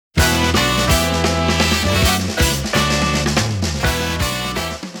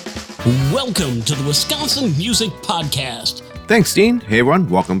Welcome to the Wisconsin Music Podcast. Thanks, Dean. Hey, everyone.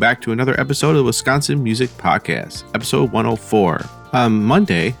 Welcome back to another episode of the Wisconsin Music Podcast, episode 104.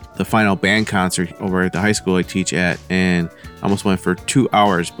 Monday, the final band concert over at the high school I teach at, and almost went for 2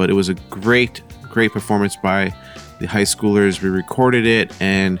 hours, but it was a great performance by the high schoolers. We recorded it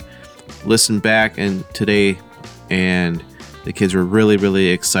and listened back today, and the kids were really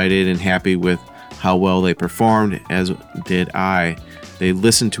excited and happy with how well they performed, as did I. They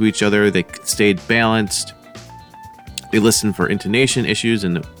listened to each other, they stayed balanced, they listened for intonation issues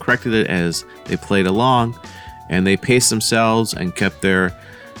and corrected it as they played along, and they paced themselves and kept their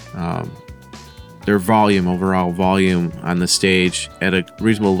overall volume on the stage at a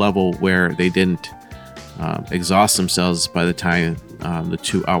reasonable level where they didn't exhaust themselves by the time the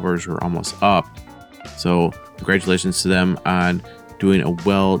 2 hours were almost up. So congratulations to them on doing a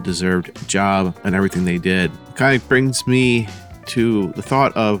well-deserved job on everything they did. It kind of brings me to the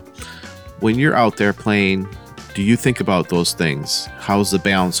thought of, when you're out there playing, do you think about those things? How's the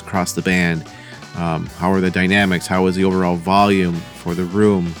balance across the band? How are the dynamics? How is the overall volume for the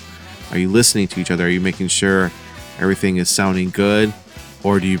room? Are you listening to each other? Are you making sure everything is sounding good?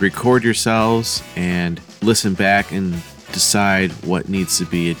 Or do you record yourselves and listen back and decide what needs to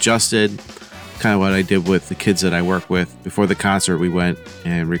be adjusted? Kind of what I did with the kids that I work with. Before the concert, we went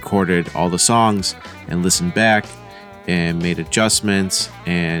and recorded all the songs and listened back and made adjustments,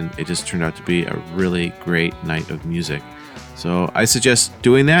 and it just turned out to be a really great night of music. So I suggest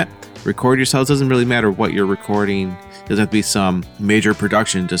doing that. Record yourselves. Doesn't really matter what you're recording. It doesn't have to be some major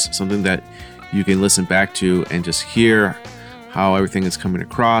production, just something that you can listen back to and just hear how everything is coming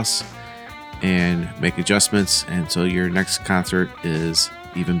across and make adjustments, and so your next concert is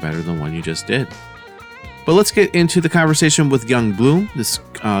even better than one you just did. But let's get into the conversation with Young Bloom. This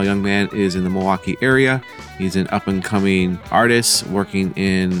young man is in the Milwaukee area. He's an up-and-coming artist working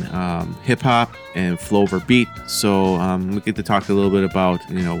in hip-hop and flow over beat. So we get to talk a little bit about,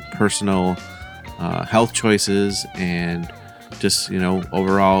 personal health choices and just,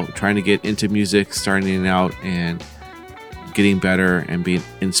 overall trying to get into music, starting out and getting better and being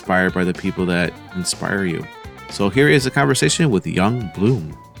inspired by the people that inspire you. So here is a conversation with Young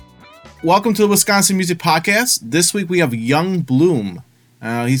Bloom. Welcome to the Wisconsin Music Podcast. This week we have Young Bloom.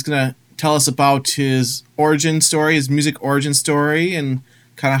 He's going to tell us about his origin story, his music origin story, and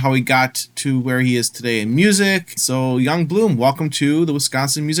kind of how he got to where he is today in music. So Young Bloom, welcome to the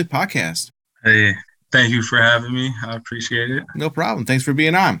Wisconsin Music Podcast. Hey, thank you for having me. I appreciate it. No problem. Thanks for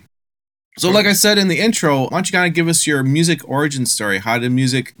being on. So like I said in the intro, why don't you kind of give us your music origin story? How did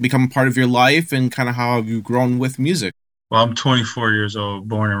music become a part of your life, and kind of how have you grown with music? Well, I'm 24 years old,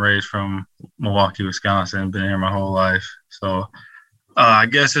 born and raised from Milwaukee, Wisconsin. Been here my whole life. So I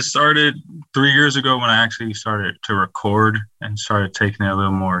guess it started 3 years ago when I actually started to record and started taking it a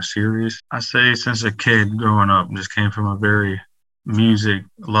little more serious. I say since a kid growing up, just came from a very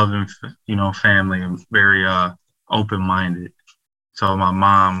music-loving, family, and very open-minded. So my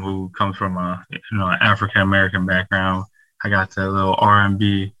mom, who comes from an African-American background, I got the little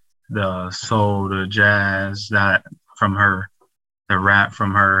R&B, the soul, the jazz, that from her, the rap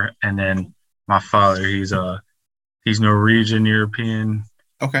from her. And then my father, he's Norwegian European.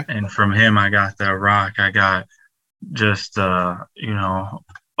 Okay. And from him, I got the rock. I got just, all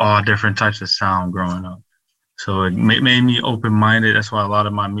different types of sound growing up. So it made me open-minded. That's why a lot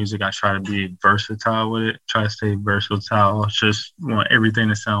of my music, I try to be versatile with it, try to stay versatile. Just want everything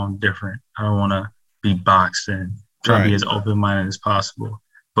to sound different. I don't want to be boxed in. Try to be as open-minded as possible.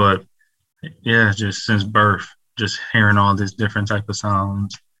 But yeah, just since birth, just hearing all these different type of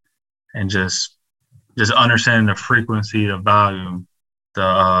sounds and just understanding the frequency, the volume,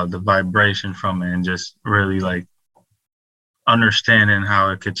 the vibration from it, and just really like understanding how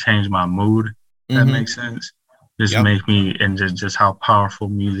it could change my mood. That makes sense. Just make me, and just how powerful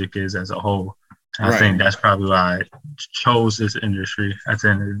music is as a whole. I think that's probably why I chose this industry at the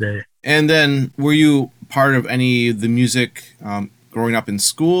end of the day. And then were you part of any of the music growing up in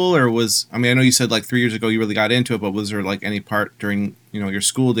school, or I know you said like 3 years ago you really got into it, but was there like any part during, your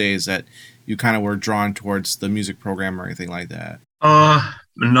school days that you kind of were drawn towards the music program or anything like that?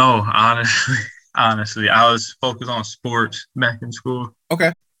 No, honestly, I was focused on sports back in school.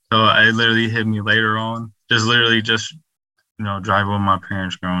 Okay. So it literally hit me later on. Driving with my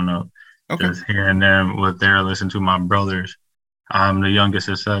parents growing up. Okay. Just hearing them, what they're listening to, my brothers. I'm the youngest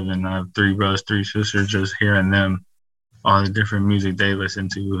of 7. I have 3 brothers, 3 sisters. Just hearing them, all the different music they listen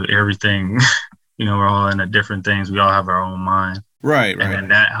to, everything. We're all into different things. We all have our own mind. Right.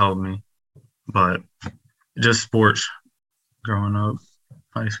 And that helped me. But just sports growing up,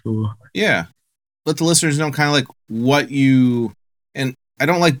 high school. Yeah. Let the listeners know kind of like what you, and I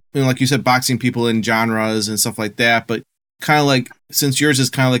don't like, like you said, boxing people in genres and stuff like that, but kind of like, since yours is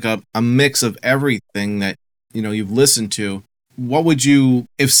kind of like a mix of everything that, you've listened to, what would you,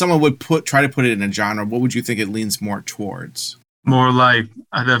 if someone would try to put it in a genre, what would you think it leans more towards? More like,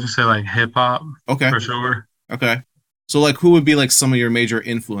 I'd definitely say like hip hop. Okay. For sure. Okay. So like, who would be like some of your major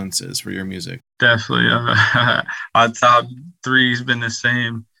influences for your music? Definitely. Our top three's been the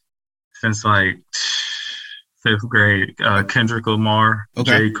same since like fifth grade. Kendrick Lamar,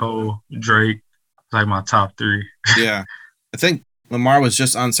 Okay. J. Cole, Drake, like my top three. Yeah. I think Lamar was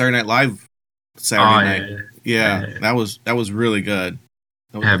just on Saturday Night Live Saturday night. Yeah. That was really good.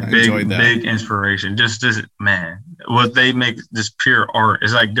 Yeah, big inspiration. Just man, what they make, just pure art.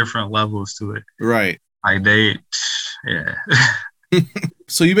 It's like different levels to it. Right. Like yeah.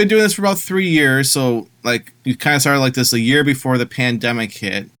 So you've been doing this for about 3 years. So like you kind of started like this a year before the pandemic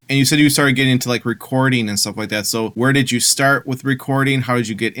hit. And you said you started getting into like recording and stuff like that. So where did you start with recording? How did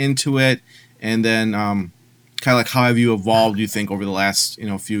you get into it? And then kind of like how have you evolved, you think, over the last,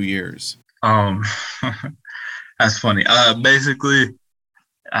 few years? That's funny. Basically,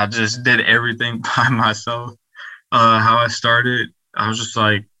 I just did everything by myself. How I started, I was just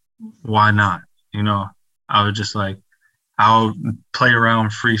like, why not? I was just like, I'll play around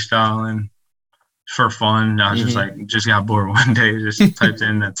freestyling for fun. I was just got bored one day, just typed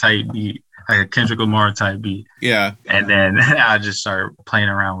in a tight beat, like a Kendrick Lamar type beat. Yeah. And then I just started playing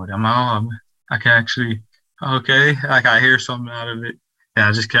around with it. I'm like, I can actually, okay, like I hear something out of it. And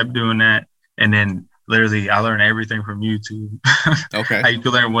I just kept doing that. And then literally I learned everything from YouTube. Okay. You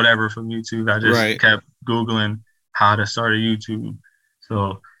could learn whatever from YouTube. I just kept Googling how to start a YouTube.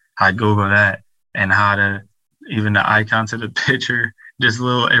 So I Googled that and how to, even the icon to the picture, just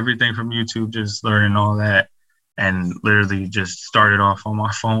everything from YouTube, just learning all that. And literally just started off on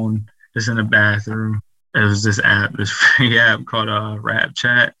my phone, just in the bathroom. It was this free app called Rap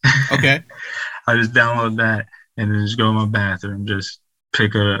Chat. Okay. I just download that and then just go in my bathroom, just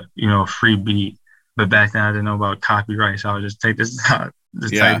pick a, free beat. But back then I didn't know about copyright, so I would just take this type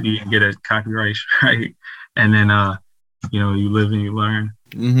beat and get a copyright strike. And then, you live and you learn.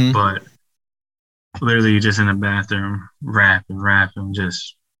 Mm-hmm. But literally just in the bathroom, rapping,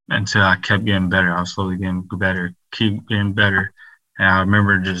 just until I kept getting better. I was slowly getting better, keep getting better. And I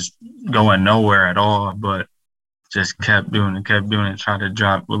remember just going nowhere at all, but just kept doing it, tried to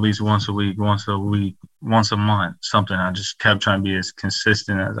drop at least once a week, once a month, something. I just kept trying to be as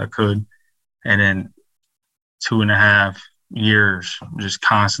consistent as I could. And then 2.5 years, just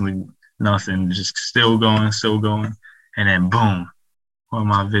constantly nothing, just still going. And then boom, one of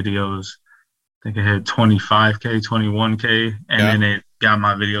my videos, I think it hit 25K, 21K. And then it got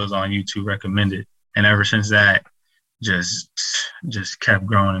my videos on YouTube recommended. And ever since that, just kept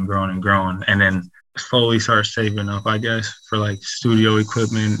growing and growing and growing. And then slowly started saving up, I guess, for like studio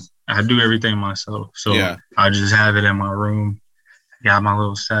equipment. I do everything myself. So I just have it in my room. Got my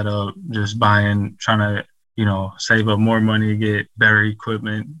little setup, just trying to, save up more money to get better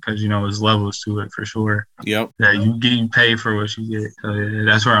equipment because, there's levels to it for sure. Yep. That you pay for what you get. So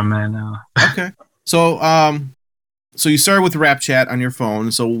that's where I'm at now. Okay. So, so you started with Rap Chat on your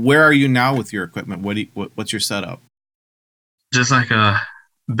phone. So where are you now with your equipment? What's your setup? Just like a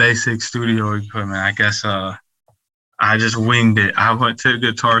basic studio equipment. I guess I just winged it. I went to the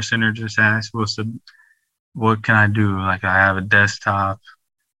Guitar Center, just asked, what can I do? Like I have a desktop,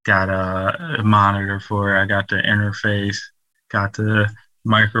 got a monitor for it. I got the interface, got the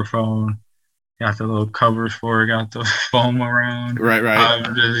microphone, got the little covers for it, got the foam around. Right.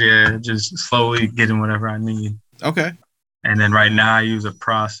 I'm just slowly getting whatever I need. Okay. And then right now I use a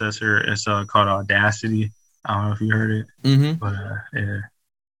processor. It's called Audacity. I don't know if you heard it. Mm-hmm. But yeah.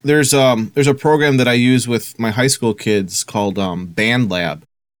 There's a program that I use with my high school kids called BandLab.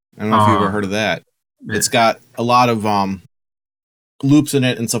 I don't know if you've ever heard of that. Yeah. It's got a lot of loops in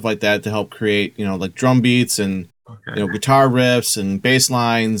it and stuff like that to help create, like drum beats and guitar riffs and bass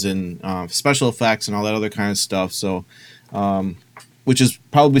lines and special effects and all that other kind of stuff. So, which is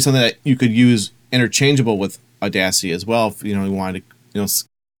probably something that you could use interchangeable with Audacity as well if you wanted to,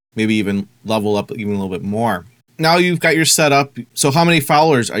 maybe even level up even a little bit more. Now you've got your setup. So how many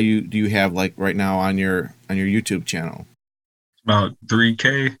followers do you have like right now on your YouTube channel? About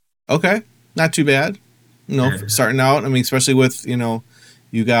 3K. Okay. Not too bad. Starting out. I mean, especially with,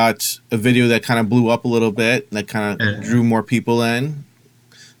 you got a video that kind of blew up a little bit, that kind of drew more people in.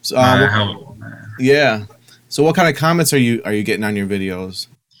 So, yeah. So what kind of comments are you getting on your videos?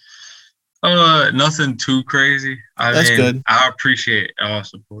 Nothing too crazy. That's good. I appreciate all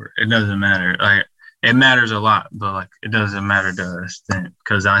support. It doesn't matter. Like, it matters a lot, but like, it doesn't matter to an extent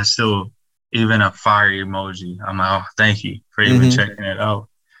because I still even a fire emoji. I'm like, oh, thank you for even checking it out.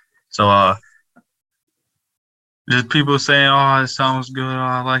 So just people saying, oh, it sounds good. Oh,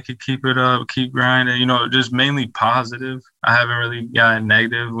 I like it. Keep it up. Keep grinding. You know, just mainly positive. I haven't really gotten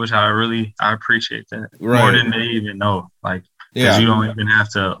negative, which I appreciate that more than they even know. Like, because you don't even have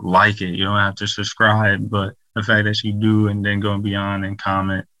to like it. You don't have to subscribe. But the fact that you do and then go beyond and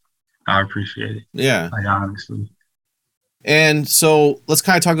comment, I appreciate it. Yeah. Like, honestly. And so let's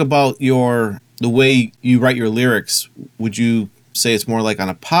kind of talk about the way you write your lyrics. Would you say it's more like on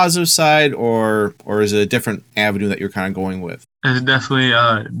a positive side, or is it a different avenue that you're kind of going with? There's definitely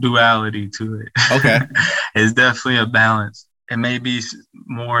a duality to it. Okay. It's definitely a balance. It may be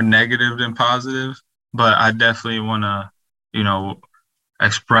more negative than positive, but I definitely want to, you know,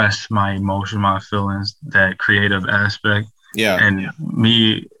 express my emotion, my feelings, that creative aspect. Yeah. And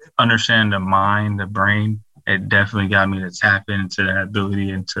me understand the mind, the brain, it definitely got me to tap into that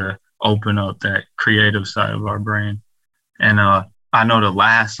ability and to open up that creative side of our brain. And I know the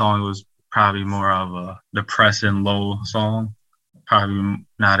last song was probably more of a depressing, low song, probably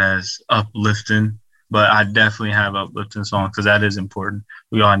not as uplifting, but I definitely have uplifting songs because that is important.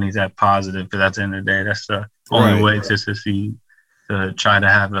 We all need that positive, because at the end of the day, that's the only way to succeed, to try to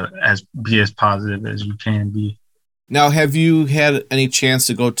have be as positive as you can be. Now, have you had any chance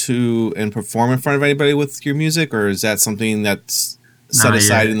to go to and perform in front of anybody with your music, or is that something that's set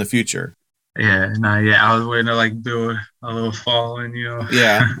aside in the future? Yeah, not yet. I was waiting to like build a little following, you know.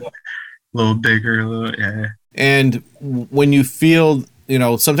 Yeah. A little bigger, And when you feel, you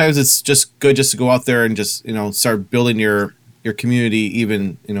know, sometimes it's just good just to go out there and just, you know, start building your community,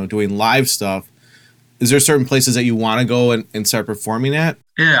 even, you know, doing live stuff. Is there certain places that you want to go and start performing at?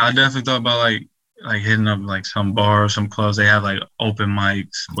 Yeah, I definitely thought about like hitting up like some bars, some clubs. They have like open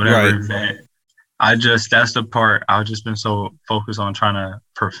mics, whatever event. That's the part. I've just been so focused on trying to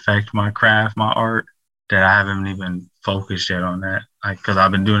perfect my craft, my art, that I haven't even focused yet on that. Like, because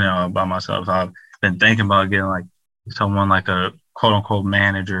I've been doing it all by myself. I've been thinking about getting like someone like a quote unquote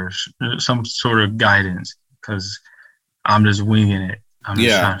manager, some sort of guidance, because I'm just winging it. I'm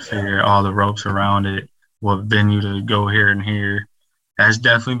just trying to figure all the ropes around it, what venue to go here and here. That's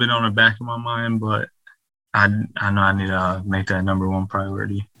definitely been on the back of my mind, but I know I need to make that number one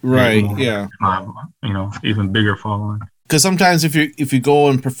priority. Right. My, you know, even bigger following. Because sometimes if you go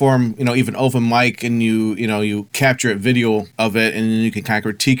and perform, you know, even open mic, and you capture a video of it, and then you can kind of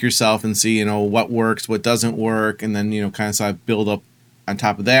critique yourself and see, you know, what works, what doesn't work, and then, you know, kind of sort of build up on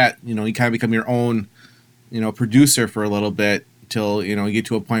top of that. You know, you kind of become your own, you know, producer for a little bit till, you know, you get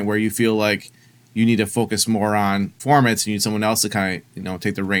to a point where you feel like you need to focus more on performance, and you need someone else to kind of, you know,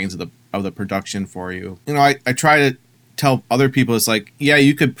 take the reins of the production for you. You know, I try to tell other people, it's like, yeah,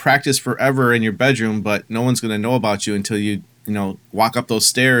 you could practice forever in your bedroom, but no one's going to know about you until you know, walk up those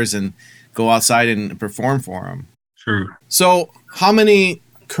stairs and go outside and perform for them. True. So how many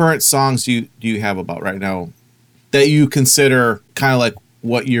current songs do you have about right now that you consider kind of like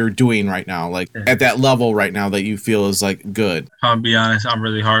what you're doing right now, like at that level right now that you feel is like good? I'll be honest, I'm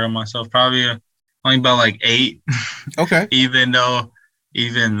really hard on myself. Probably only about like 8. Okay. Even though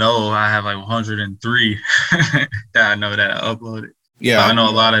I have like 103 that I know that I uploaded. Yeah. But I know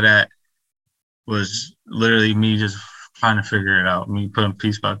a lot of that was literally me just trying to figure it out, me putting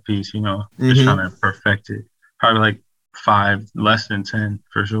piece by piece, you know, just trying to perfect it. Probably like 5, less than 10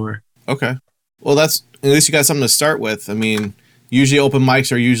 for sure. Okay. Well, that's, at least you got something to start with. I mean, usually open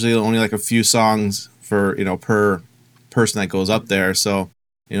mics are usually only like a few songs for, you know, per person that goes up there. So,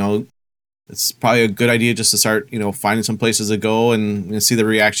 you know, it's probably a good idea just to start, you know, finding some places to go and, you know, see the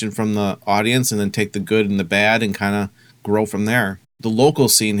reaction from the audience, and then take the good and the bad and kind of grow from there. The local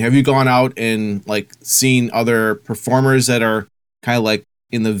scene, have you gone out and like seen other performers that are kind of like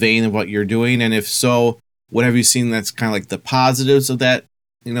in the vein of what you're doing? And if so, what have you seen that's kind of like the positives of that,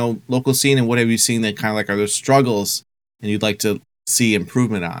 you know, local scene? And what have you seen that kind of like are the struggles and you'd like to see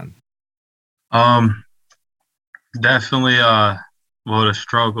improvement on? Definitely, well, the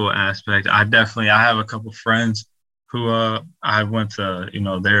struggle aspect, I have a couple friends who I went to, you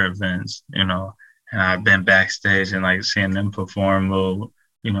know, their events, you know, and I've been backstage and like seeing them perform, little,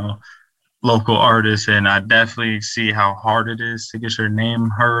 you know, local artists, and I definitely see how hard it is to get your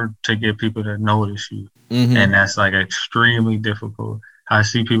name heard, to get people to notice you. And that's like extremely difficult. I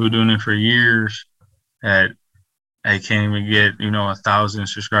see people doing it for years that they can't even get, you know, 1,000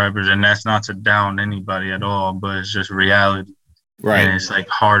 subscribers, and that's not to down anybody at all, but it's just reality. Right. And it's like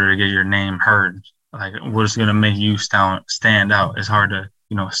harder to get your name heard. Like, what's going to make you stand out? It's hard to,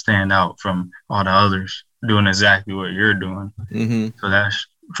 you know, stand out from all the others doing exactly what you're doing. So that's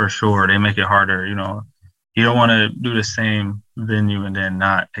for sure. They make it harder. You know, you don't want to do the same venue and then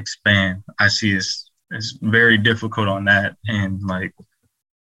not expand. I see it's very difficult on that, and like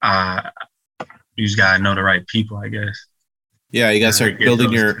you just gotta know the right people, I guess. Yeah, you gotta start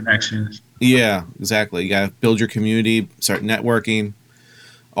building your connections. Yeah, exactly. You gotta build your community, start networking,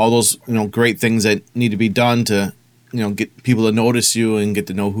 all those great things that need to be done to get people to notice you and get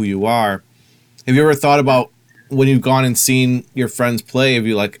to know who you are. Have you ever thought about when you've gone and seen your friends play? Have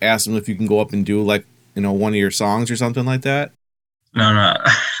you like asked them if you can go up and do like one of your songs or something like that? No.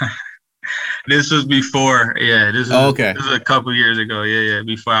 This was before. Yeah, this was, okay. This was a couple years ago. Yeah,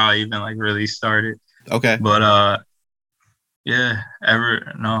 before I even like really started. Okay. But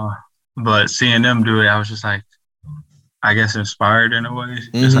no. But seeing them do it, I was just like, I guess inspired in a way.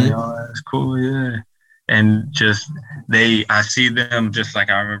 Just like, oh, that's cool, yeah. And just I see them just like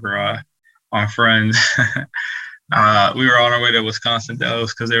I remember our friends. We were on our way to Wisconsin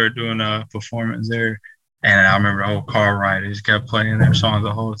Dells because they were doing a performance there. And I remember the whole car ride, they just kept playing their songs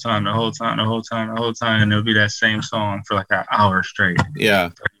the whole time. And it'll be that same song for like an hour straight. Yeah.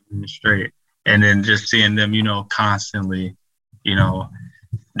 30 minutes straight. And then just seeing them, constantly,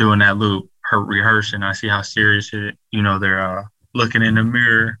 doing that loop, rehearsing. I see how serious they're looking in the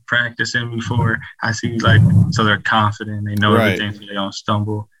mirror, practicing before. I see so they're confident. They know everything, so they don't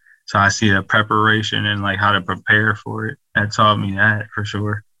stumble. So I see the preparation and like how to prepare for it. That taught me that for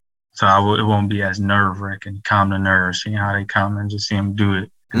sure. So it won't be as nerve-wracking, calm the nerves, seeing how they come and just see them do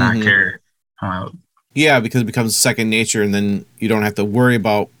it and not care. Yeah, because it becomes second nature, and then you don't have to worry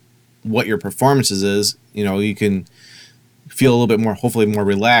about what your performances is. You can feel a little bit more, hopefully more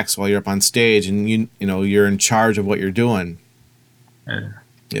relaxed while you're up on stage, and you're in charge of what you're doing.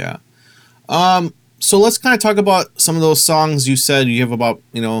 Yeah. So let's kind of talk about some of those songs you said you have about,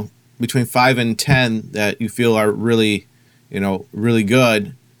 between 5 and 10 that you feel are really, really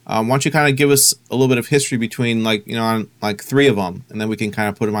good. Why don't you kind of give us a little bit of history between on 3 of them, and then we can kind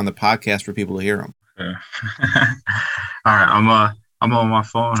of put them on the podcast for people to hear them. Yeah. All right. I'm on my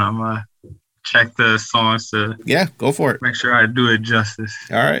phone. I'm check the songs to go for it. Make sure I do it justice.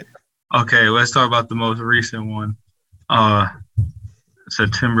 All right. Okay, let's talk about the most recent one.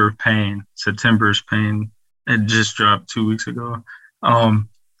 September's Pain. It just dropped 2 weeks ago.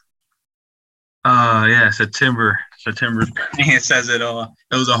 September's Pain. It says it all.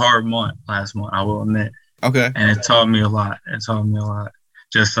 It was a hard month last month, I will admit. Okay. And it taught me a lot.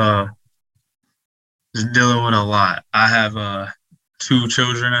 Just dealing with a lot. I have 2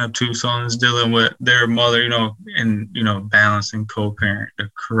 children. I have 2 sons dealing with their mother, and balancing co-parent the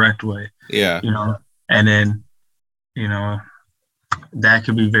correct way. Yeah. And then, that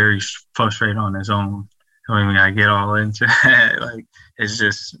could be very frustrating on its own. I don't even gotta get all into it. It's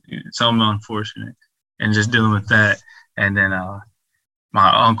just something unfortunate, and just dealing with that. And then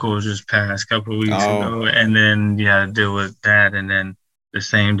my uncle just passed a couple of weeks ago, and then deal with that. And then the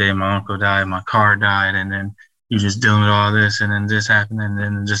same day my uncle died, my car died, and then you just dealing with all this, and then this happened, and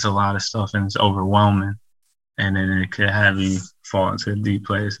then just a lot of stuff, and it's overwhelming. And then it could have you fall into a deep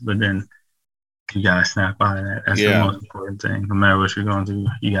place, but then you gotta snap out of that. That's the most important thing. No matter what you're going through,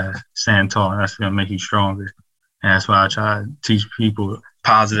 you gotta stand tall. That's gonna make you stronger. And that's why I try to teach people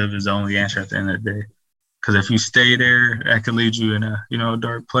positive is the only answer at the end of the day. Because if you stay there, that could lead you in a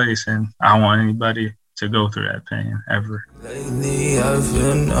dark place. And I don't want anybody to go through that pain ever. Lately I've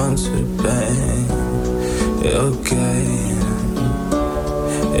been onto pain. Okay.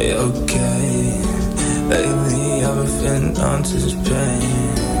 Lately I've been onto this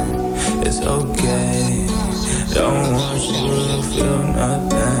pain. It's okay. Don't want you to feel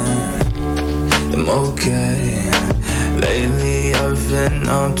nothing. I'm okay. Lately I've been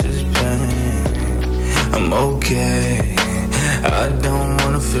on this pain. I'm okay. I don't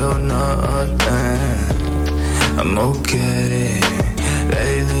wanna feel nothing. I'm okay.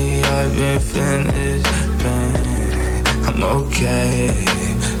 Lately I've been feeling this pain. I'm okay.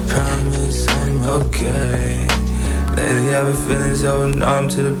 Promise I'm okay. Lately I've been feeling so numb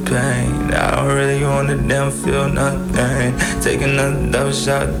to the pain. I don't really wanna damn feel nothing. Take another double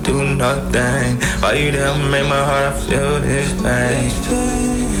shot, do nothing. Why you there, make my heart feel this pain.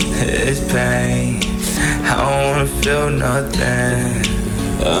 It's pain. I don't wanna feel nothing.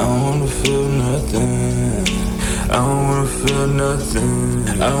 I don't wanna feel nothing. I don't wanna feel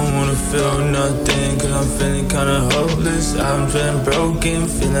nothing. I don't wanna feel nothing. Cause I'm feeling kinda hopeless. I'm feeling broken,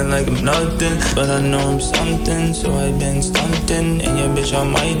 feeling like I'm nothing. But I know I'm something, so I've been stunting. And your bitch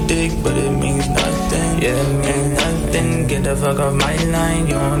on my dick, but it means nothing. Yeah, it means nothing. Get the fuck off my line.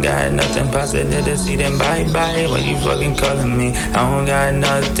 You don't got nothing positive to see, then bye-bye. Why you fucking calling me? I don't got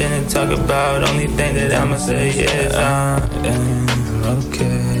nothing to talk about. Only thing that I'ma say is I'm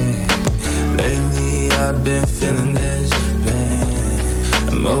okay. Lately I've been feeling this pain.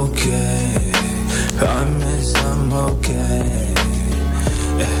 I'm okay. Promise I'm okay.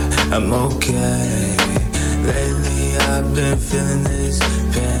 Yeah, I'm okay. Lately I've been feeling this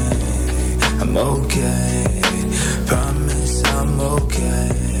pain. I'm okay. Promise I'm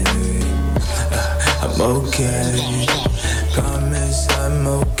okay. I'm okay. Promise I'm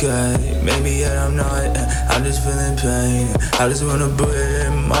okay. Maybe yet I'm not. I'm just feeling pain. I just wanna put it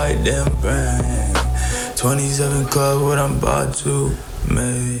in my damn brain. 27 Club, what I'm about to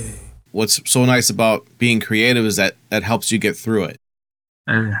make. What's so nice about being creative is that helps you get through it.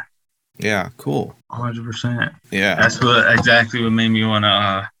 Yeah, Yeah, cool. 100%. Yeah. That's exactly what made me want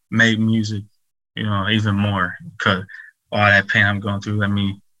to make music, even more. Because all that pain I'm going through, let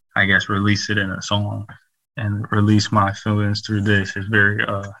me, I guess, release it in a song and release my feelings through this. It's very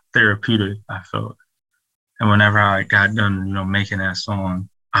therapeutic, I felt. And whenever I got done, making that song,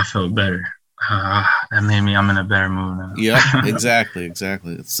 I felt better. That made me, I'm in a better mood now. Yep, exactly.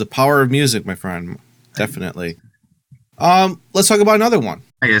 It's the power of music, my friend. Definitely. Let's talk about another one.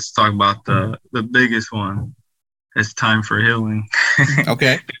 I guess talk about the biggest one. It's Time for Healing.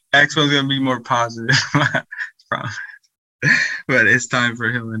 Okay. Next one's gonna be more positive. But It's Time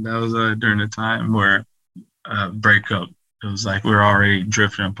for Healing. That was during the time where breakup. It was like we were already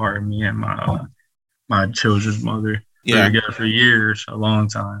drifting apart, me and my children's mother. We were together for years, a long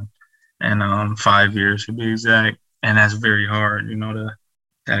time. And 5 years to be exact. And that's very hard,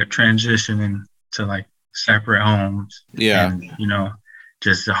 that transition into like separate homes. Yeah. And,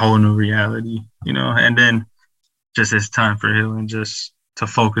 just a whole new reality, and then just it's time for healing, just to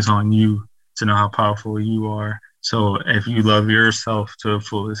focus on you, to know how powerful you are. So if you love yourself to the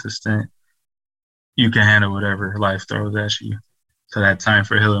fullest extent, you can handle whatever life throws at you. So that time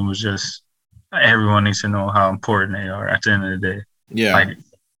for healing was just, everyone needs to know how important they are at the end of the day. Yeah. Like,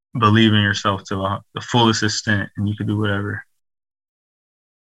 believe in yourself to the fullest extent, and you can do whatever.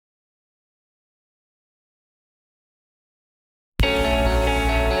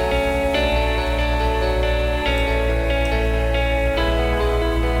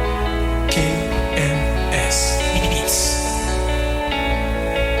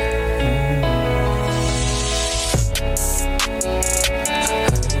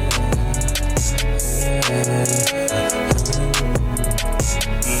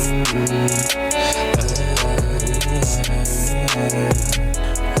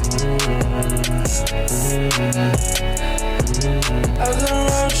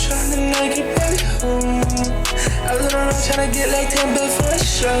 Tryna get like 10 bills for a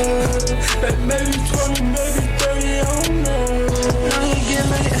show. Like maybe 20, maybe 30, I don't know. Now you get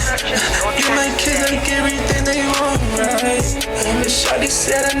my kids like everything they want, right? And Shawty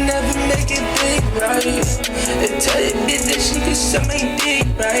said I never make it big, right? They tell you bitch that she can suck my dick,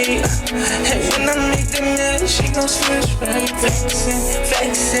 right? And when I make the meal, she gon' switch, right?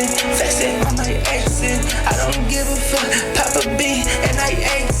 Flexing on my exit. I don't give a fuck, Papa B and I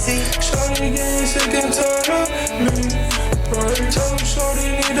exit. Shawty getting sick and tired of me. Right, tell me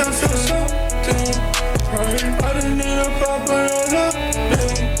shorty need to feel something. Right, I didn't need a proper loving.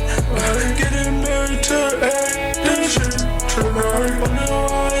 Right, getting married to this shit tonight. Wonder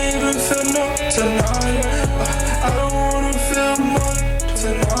why I even feel no tonight. I don't wanna feel more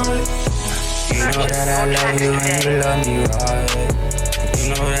tonight. You know that I love you and you love me right. You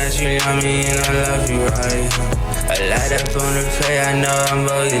know that you love me and I love you right. I light up on the play, I know I'm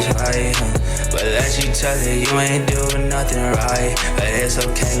bogus right. But let you tell it, you ain't doing nothing right. But it's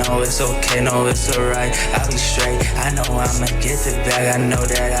okay, no, it's okay, no, it's alright. I'll be straight, I know I'ma get the bag. I know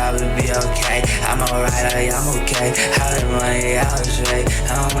that I will be okay. I'm alright, I'm okay. How the money out straight.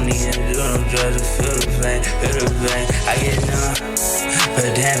 I don't need to do no drugs to feel the pain, I get numb, but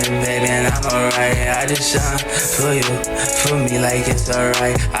damn it, baby, and I'm alright. I just shine for you, for me like it's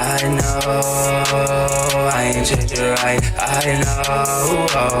alright. I know I ain't treated you right. I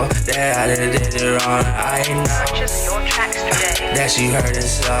know that I did it wrong. I know that she hurt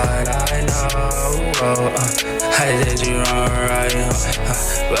inside. I know I did you wrong, right?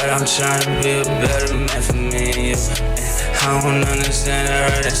 But I'm trying to be a better man for me and you. And I don't understand the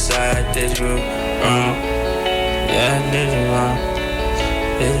hurt inside. I did you wrong. Yeah, I did you wrong.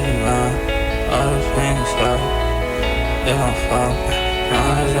 Did you wrong? All the things right. It's my fault. Now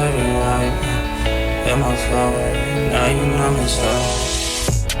I love you right. It's my fault. Now you know me so.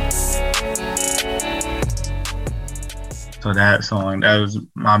 So that song, that was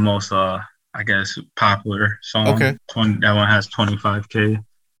my most, I guess, popular song. Okay. That one has 25K.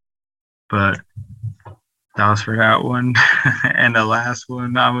 But that was for that one. And the last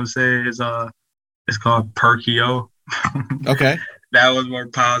one I would say is it's called Perkio. Okay. That was more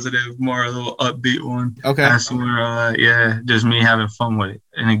positive, more a little upbeat one. Okay. That's where, just me having fun with it,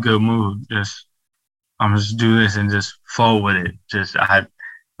 in a good mood. I'm just do this and just flow with it.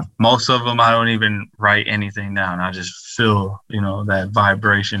 Most of them, I don't even write anything down. I just feel, that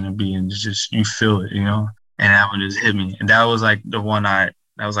vibration and being just, you feel it, and that one just hit me. And that was like that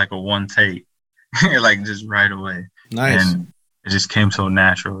was like a one take, like just right away. Nice. And it just came so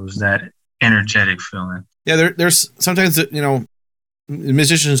natural. It was that energetic feeling. Yeah, there's sometimes,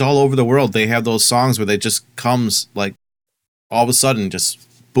 musicians all over the world, they have those songs where they just comes like all of a sudden, just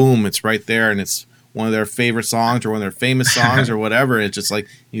boom, it's right there, and it's one of their favorite songs or one of their famous songs or whatever. It's just like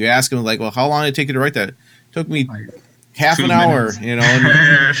you ask them, like, well, how long did it take you to write that? It took me half an hour, and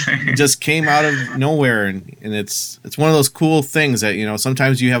it just came out of nowhere, and it's one of those cool things that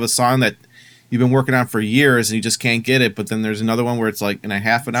sometimes you have a song that you've been working on for years and you just can't get it, but then there's another one where it's like in a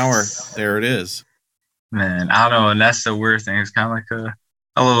half an hour, there it is. Man, I don't know, and that's the weird thing. It's kind of like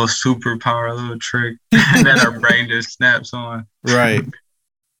a little superpower, a little trick that our brain just snaps on. Right.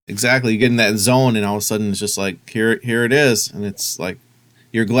 Exactly. You get in that zone, and all of a sudden it's just like, here it is, and it's like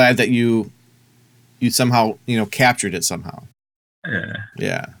you're glad that you somehow captured it somehow.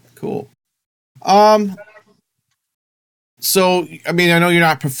 Yeah. Cool. So I mean, I know you're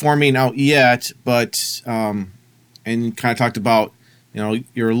not performing out yet, but and you kind of talked about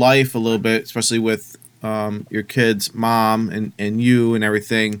your life a little bit, especially with your kid's mom and you and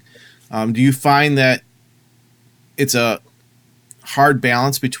everything. Do you find that it's a hard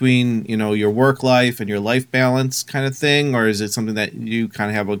balance between your work life and your life balance kind of thing, or is it something that you kind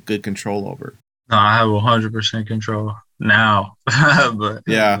of have a good control over? No, I have 100% control now, but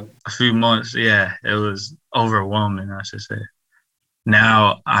yeah, a few months, it was overwhelming, I should say.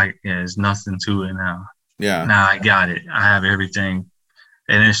 Now there's nothing to it now. Yeah. Now I got it. I have everything,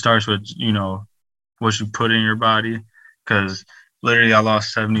 and it starts with what you put in your body, because literally I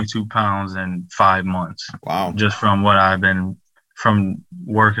lost 72 pounds in 5 months. Wow. Just from what I've been from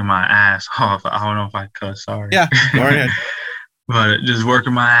working my ass off. I don't know if I cuss, sorry. Yeah, go ahead. But just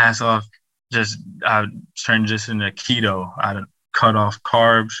working my ass off, I transitioned to keto. I cut off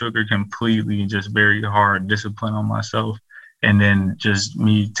carbs, sugar completely, just very hard discipline on myself. And then just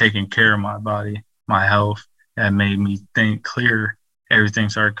me taking care of my body, my health, that made me think clear. Everything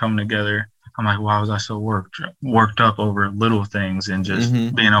started coming together. I'm like, why was I so worked up over little things and just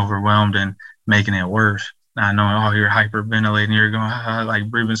being overwhelmed and making it worse? I know, you're hyperventilating, you're going, like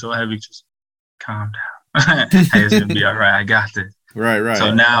breathing so heavy, just calm down. Hey, it's going to be all right. I got this. Right.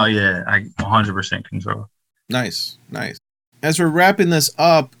 So now, I 100% control. Nice. As we're wrapping this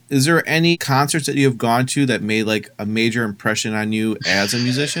up, is there any concerts that you have gone to that made like a major impression on you as a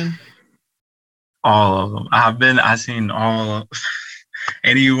musician? All of them. I've seen all of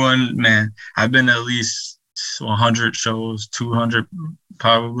anyone, man. I've been to at least 100 shows, 200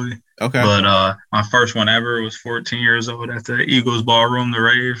 probably. Okay. But my first one ever was 14 years old at the Eagles Ballroom, the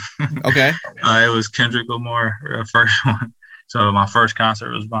rave. Okay. It was Kendrick Lamar, first one. So my first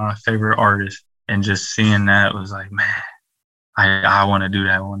concert was my favorite artist, and just seeing that was like, man, I want to do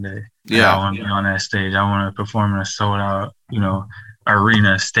that one day. Yeah. I want to be on that stage. I want to perform in a sold out,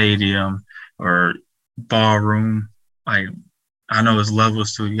 arena, stadium, or ballroom. Like, I know there's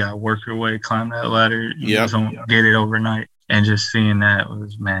levels to it. You got to work your way, climb that ladder. You just don't get it overnight. And just seeing that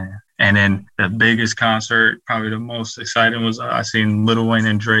was, man. And then the biggest concert, probably the most exciting, was I seen Lil Wayne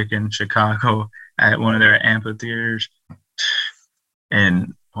and Drake in Chicago at one of their amphitheaters.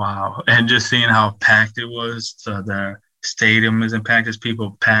 And wow. And just seeing how packed it was. So the stadium isn't packed. As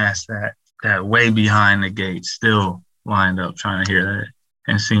people past that way behind the gate, still lined up trying to hear that.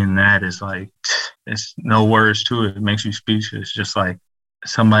 And seeing that is like, it's no words to it. It makes you speechless. Just like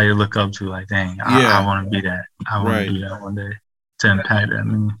somebody to look up to, like, dang, I want to be that. I want to do that one day to impact that. I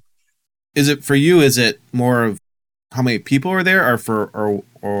mean, is it for you? Is it more of how many people are there, or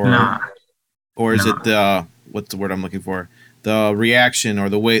is it the, what's the word I'm looking for? The reaction or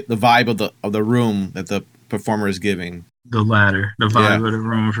the vibe of the room that the performer is giving? The latter, the vibe of the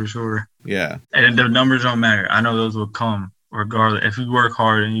room for sure. Yeah. And the numbers don't matter. I know those will come regardless. If you work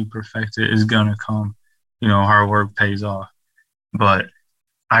hard and you perfect it, it's gonna come. Hard work pays off. But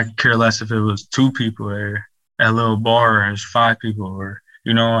I care less if it was 2 people there at a little bar, or there's 5 people, or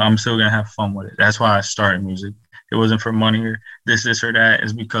I'm still gonna have fun with it. That's why I started music. It wasn't for money or this or that.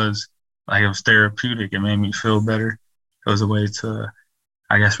 It's because it was therapeutic. It made me feel better. It was a way to,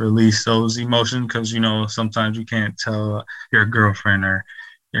 I guess, release those emotions, because sometimes you can't tell your girlfriend or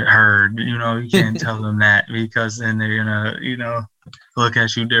her, you can't tell them that, because then they're gonna, look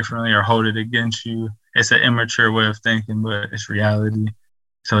at you differently or hold it against you. It's an immature way of thinking, but it's reality.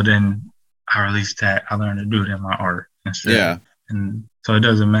 So then I released that. I learned to do it in my art instead. Yeah. and so it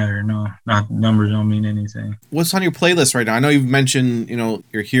doesn't matter. No, not numbers don't mean anything. What's on your playlist right now? I know you've mentioned,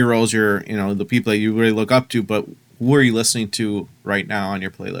 your heroes, the people that you really look up to, but who are you listening to right now on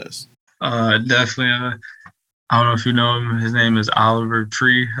your playlist? Definitely. I don't know if you know him. His name is Oliver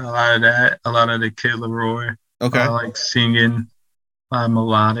Tree. A lot of that. A lot of the Kid Leroy. Okay. I like singing, a lot of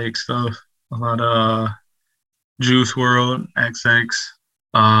melodic stuff. A lot of Juice WRLD, XX.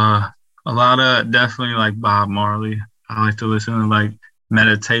 A lot of definitely like Bob Marley. I like to listen to like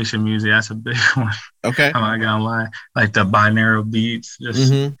meditation music. That's a big one. Okay. I'm not gonna lie. Like the binaural beats.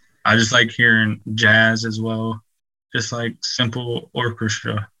 I just like hearing jazz as well. Just like simple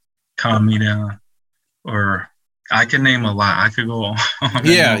orchestra, calm me down. Or I can name a lot. I could go on.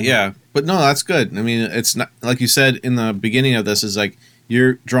 Yeah. But no, that's good. I mean, it's not like you said in the beginning of this, is like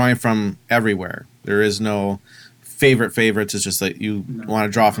you're drawing from everywhere. There is no favorites. It's just that you want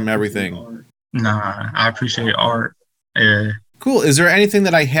to draw from everything. Nah, I appreciate art. Yeah. Cool. Is there anything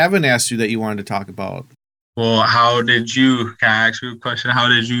that I haven't asked you that you wanted to talk about? Well, can I ask you a question? How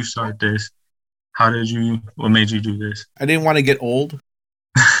did you start this? What made you do this? I didn't want to get old.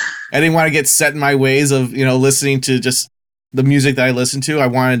 I didn't want to get set in my ways of, listening to just the music that I listen to. I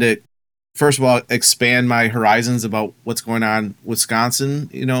wanted to, first of all, expand my horizons about what's going on in Wisconsin,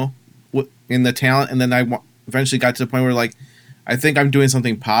 in the talent. And then I eventually got to the point where, like, I think I'm doing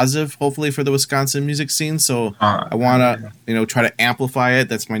something positive, hopefully, for the Wisconsin music scene. So I want to, try to amplify it.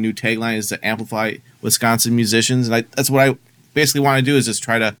 That's my new tagline, is to amplify Wisconsin musicians. And that's what I basically want to do, is just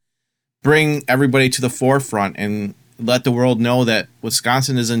try to bring everybody to the forefront and let the world know that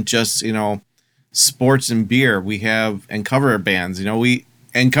Wisconsin isn't just, sports and beer. We have, and cover bands,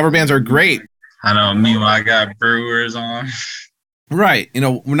 and cover bands are great. I know, meanwhile, I got Brewers on. Right.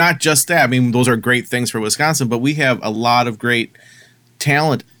 We're not just that. I mean, those are great things for Wisconsin, but we have a lot of great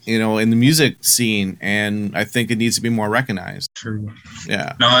talent, in the music scene, and I think it needs to be more recognized. True.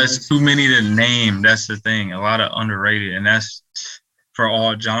 Yeah. No, it's too many to name. That's the thing. A lot of underrated, and that's for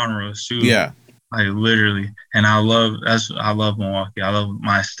all genres too. Yeah. Like literally. And I love Milwaukee. I love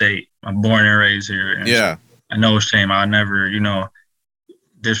my state. I'm born and raised here. And yeah. I know it's shame. I never,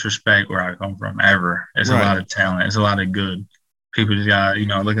 disrespect where I come from ever. It's a lot of talent. It's a lot of good. People just gotta,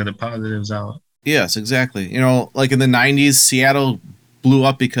 look at the positives out. Yes, exactly. Like in the 90s, Seattle blew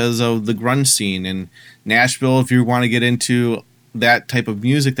up because of the grunge scene. And Nashville, if you want to get into that type of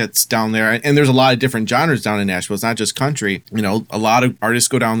music that's down there, and there's a lot of different genres down in Nashville. It's not just country. A lot of artists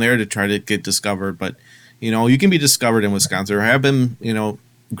go down there to try to get discovered, but you can be discovered in Wisconsin. There have been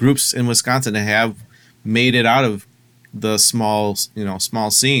groups in Wisconsin that have made it out of the small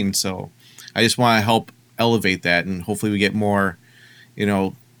scene. So I just want to help elevate that, and hopefully we get more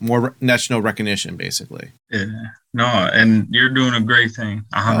more national recognition, basically. Yeah, no, and you're doing a great thing,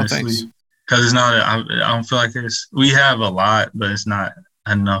 honestly. Because it's not, I don't feel like we have a lot, but it's not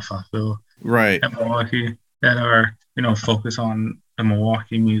enough, I feel. Right. At Milwaukee that are, focused on the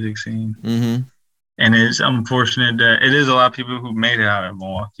Milwaukee music scene. Mm-hmm. And it's unfortunate that it is a lot of people who made it out of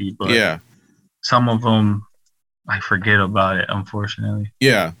Milwaukee, but some of them, I forget about it, unfortunately.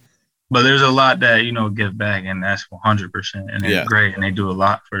 Yeah. But there's a lot that, give back, and that's 100%. And it's great, and they do a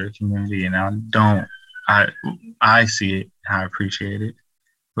lot for the community, and I see it, and I appreciate it.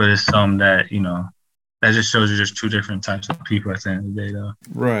 But it's some that, that just shows you just two different types of people at the end of the day, though.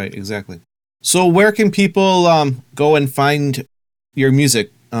 Right, exactly. So where can people go and find your music?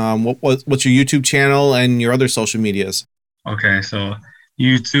 What's your YouTube channel and your other social medias? Okay, so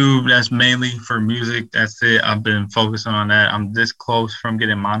YouTube, that's mainly for music. That's it. I've been focusing on that. I'm this close from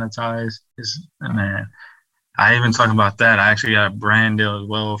getting monetized. Man, I even talking about that. I actually got a brand deal as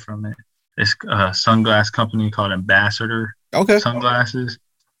well from it. It's a sunglass company called Ambassador. Okay. Sunglasses.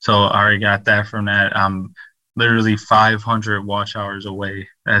 So I already got that from that. I'm literally 500 watch hours away.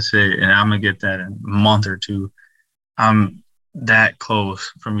 That's it. And I'm going to get that in a month or two. I'm that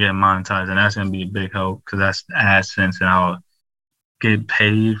close from getting monetized. And that's going to be a big help, because that's AdSense, and I'll get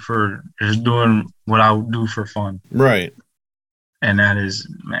paid for just doing what I do for fun. Right. And that is,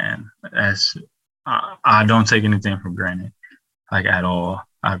 man, I don't take anything for granted, like at all.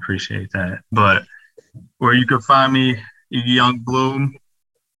 I appreciate that. But where you can find me, Young Bloom,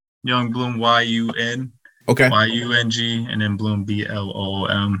 YUN. Okay. YUNG, and then Bloom,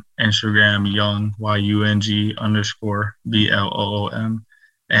 BLOOM. Instagram, Young, YUNG_BLOOM.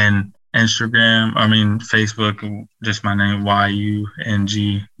 And Facebook, just my name,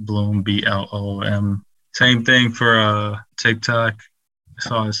 YUNG, Bloom, BLOOM. Same thing for TikTok.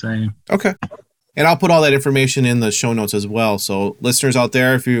 It's all the same. Okay. And I'll put all that information in the show notes as well. So listeners out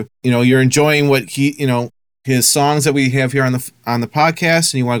there, if you're enjoying what his songs that we have here on the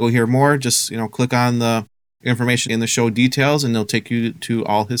podcast, and you want to go hear more, just click on the information in the show details, and they'll take you to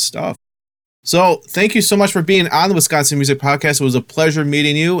all his stuff. So thank you so much for being on the Wisconsin Music Podcast. It was a pleasure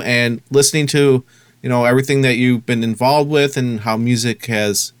meeting you and listening to, everything that you've been involved with and how music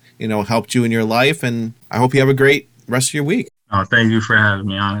has, helped you in your life. And I hope you have a great rest of your week. Oh, thank you for having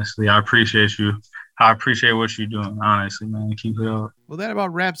me. Honestly, I appreciate you. I appreciate what you're doing. Honestly, man, keep it up. Well, that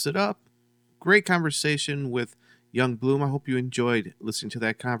about wraps it up. Great conversation with Young Bloom. I hope you enjoyed listening to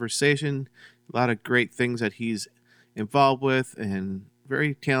that conversation. A lot of great things that he's involved with and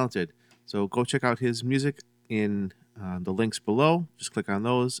very talented. So go check out his music in the links below. Just click on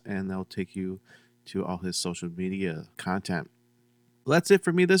those and they'll take you to all his social media content. Well, that's it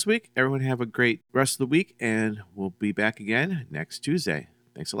for me this week. Everyone have a great rest of the week, and we'll be back again next Tuesday.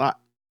 Thanks a lot.